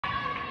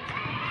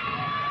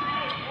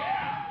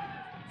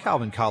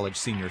Calvin College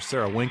senior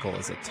Sarah Winkle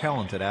is a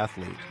talented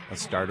athlete, a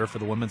starter for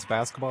the women's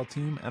basketball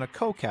team and a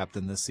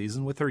co-captain this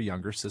season with her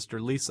younger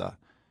sister Lisa.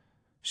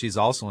 She's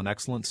also an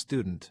excellent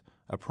student,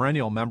 a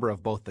perennial member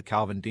of both the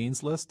Calvin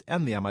Dean's List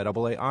and the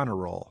MIAA Honor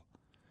Roll.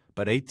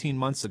 But 18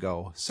 months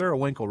ago, Sarah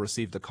Winkle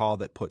received a call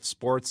that put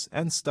sports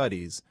and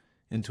studies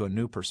into a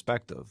new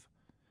perspective.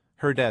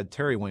 Her dad,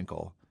 Terry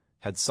Winkle,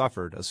 had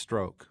suffered a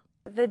stroke.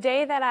 The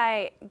day that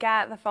I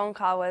got the phone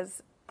call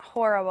was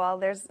horrible.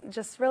 There's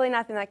just really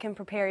nothing that can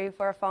prepare you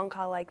for a phone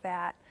call like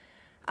that.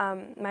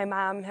 My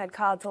mom had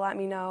called to let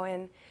me know,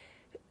 and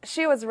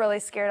she was really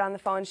scared on the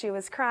phone. She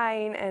was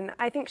crying, and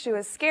I think she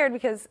was scared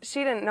because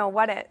she didn't know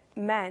what it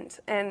meant.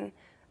 And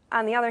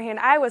on the other hand,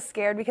 I was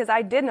scared because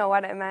I did know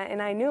what it meant,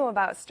 and I knew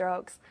about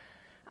strokes.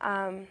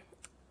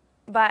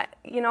 But,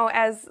 you know,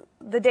 as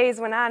the days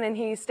went on and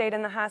he stayed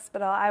in the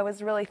hospital, I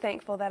was really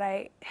thankful that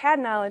I had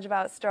knowledge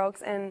about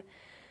strokes and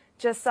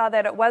just saw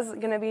that it was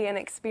going to be an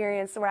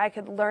experience where I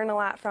could learn a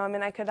lot from,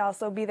 and I could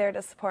also be there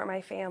to support my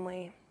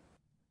family.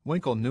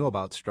 Winkle knew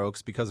about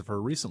strokes because of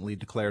her recently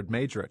declared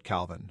major at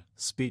Calvin,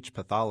 speech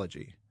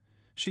pathology.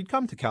 She'd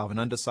come to Calvin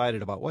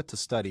undecided about what to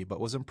study, but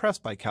was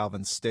impressed by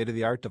Calvin's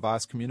state-of-the-art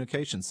DeVos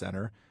Communication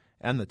Center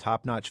and the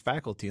top-notch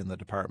faculty in the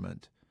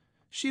department.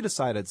 She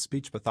decided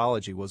speech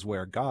pathology was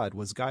where God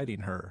was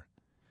guiding her.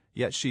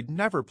 Yet she'd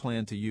never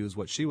planned to use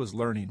what she was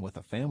learning with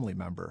a family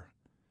member.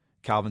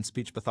 Calvin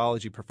speech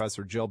pathology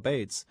professor Jill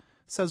Bates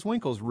says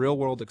Winkle's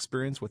real-world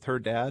experience with her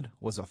dad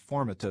was a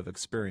formative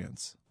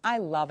experience. I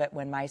love it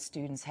when my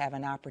students have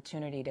an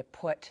opportunity to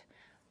put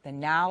the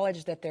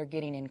knowledge that they're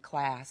getting in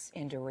class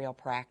into real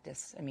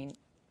practice. I mean,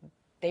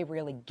 they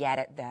really get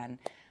it then.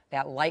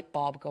 That light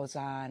bulb goes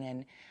on,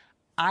 and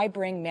I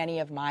bring many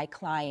of my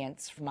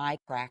clients from my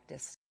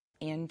practice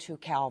into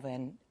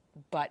Calvin,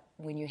 but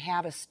when you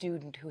have a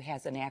student who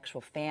has an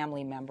actual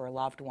family member,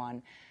 loved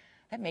one,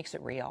 that makes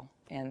it real.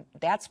 And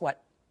that's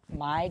what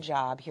my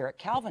job here at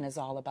Calvin is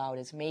all about,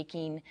 is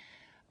making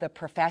the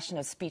profession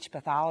of speech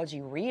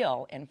pathology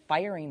real and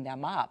firing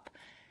them up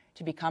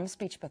to become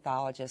speech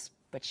pathologists,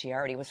 but she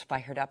already was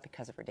fired up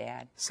because of her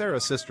dad.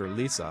 Sarah's sister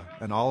Lisa,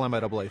 an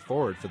all-MIAA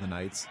forward for the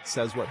Knights,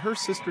 says what her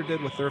sister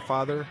did with their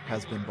father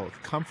has been both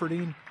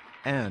comforting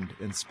and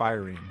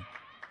inspiring.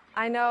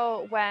 I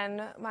know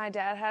when my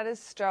dad had his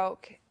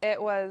stroke,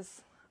 it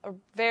was a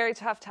very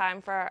tough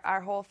time for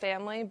our whole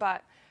family,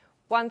 but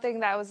one thing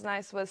that was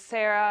nice was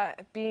Sarah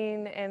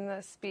being in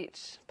the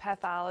speech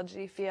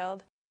pathology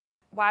field.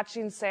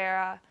 Watching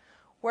Sarah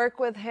work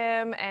with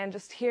him and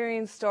just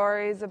hearing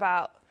stories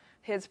about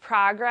his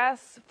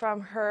progress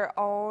from her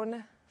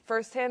own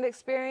firsthand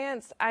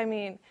experience, I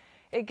mean,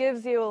 it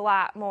gives you a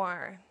lot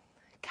more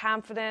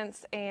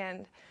confidence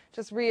and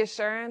just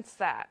reassurance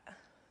that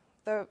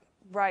the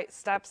right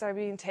steps are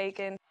being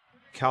taken.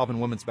 Calvin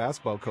women's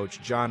basketball coach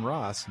John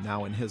Ross,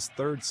 now in his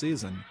third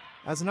season,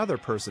 as another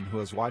person who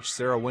has watched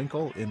Sarah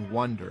Winkle in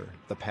wonder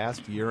the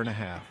past year and a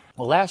half.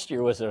 Well, last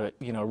year was a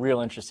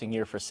real interesting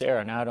year for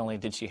Sarah. Not only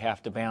did she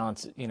have to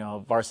balance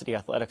varsity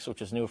athletics,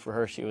 which was new for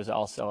her, she was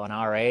also an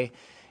RA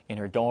in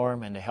her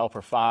dorm and to help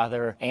her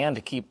father and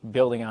to keep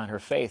building on her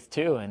faith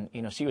too. And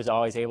she was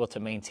always able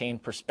to maintain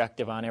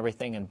perspective on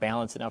everything and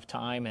balance enough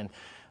time.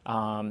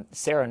 And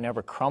Sarah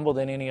never crumbled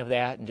in any of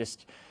that and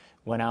just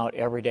went out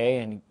every day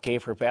and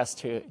gave her best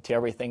to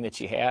everything that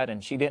she had.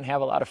 And she didn't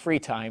have a lot of free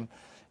time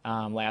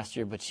last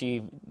year, but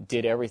she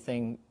did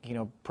everything,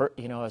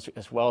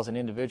 as well as an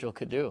individual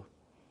could do.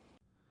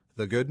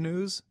 The good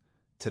news?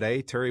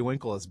 Today, Terry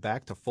Winkle is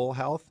back to full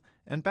health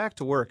and back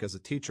to work as a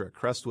teacher at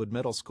Crestwood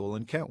Middle School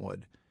in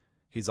Kentwood.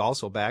 He's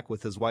also back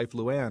with his wife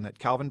Luann at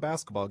Calvin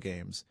basketball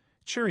games,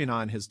 cheering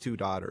on his two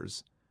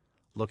daughters.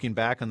 Looking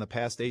back on the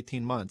past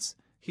 18 months,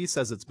 he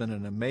says it's been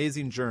an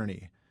amazing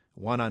journey,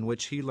 one on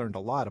which he learned a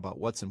lot about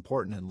what's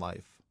important in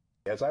life.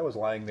 As I was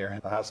lying there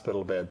in the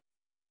hospital bed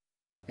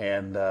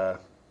and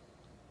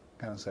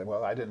kind of said,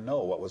 well, I didn't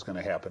know what was going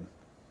to happen.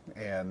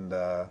 And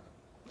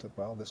said,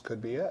 well, this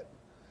could be it.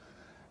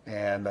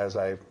 And as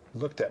I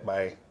looked at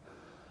my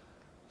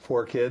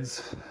 4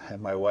 kids and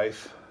my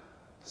wife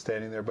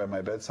standing there by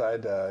my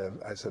bedside,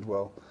 I said,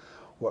 well,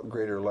 what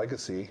greater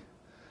legacy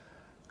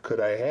could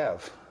I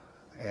have?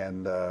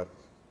 And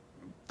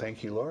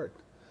thank you, Lord.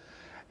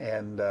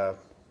 And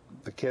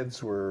the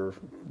kids were,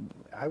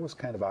 I was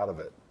kind of out of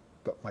it,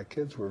 but my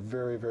kids were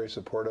very, very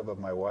supportive of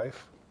my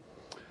wife.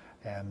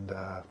 And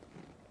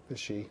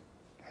she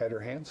had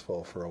her hands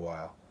full for a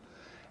while.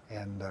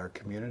 And our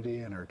community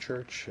and our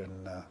church,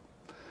 and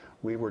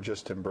we were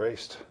just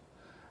embraced.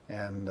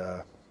 And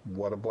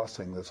what a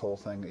blessing this whole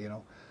thing,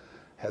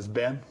 has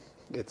been.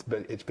 It's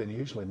been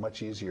usually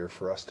much easier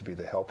for us to be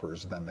the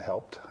helpers than the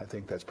helped. I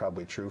think that's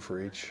probably true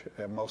for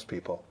most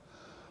people.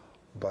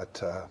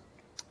 But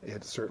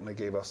it certainly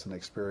gave us an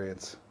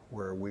experience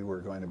where we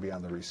were going to be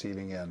on the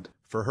receiving end.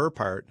 For her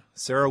part,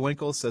 Sarah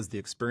Winkle says the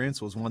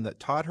experience was one that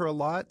taught her a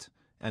lot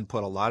and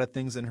put a lot of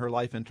things in her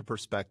life into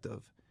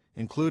perspective,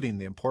 including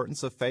the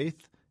importance of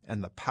faith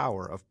and the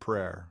power of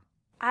prayer.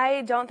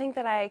 I don't think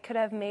that I could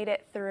have made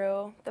it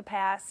through the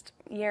past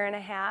year and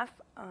a half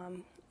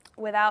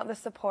without the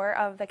support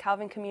of the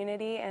Calvin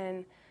community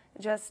and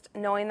just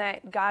knowing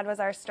that God was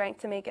our strength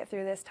to make it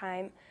through this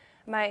time,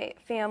 my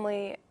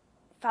family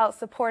felt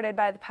supported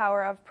by the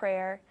power of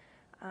prayer.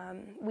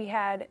 We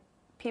had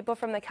people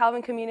from the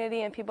Calvin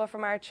community and people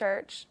from our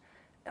church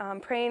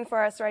praying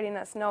for us, writing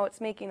us notes,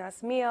 making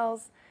us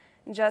meals,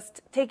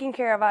 just taking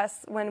care of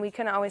us when we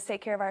couldn't always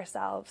take care of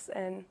ourselves.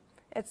 And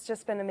it's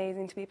just been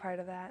amazing to be part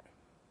of that.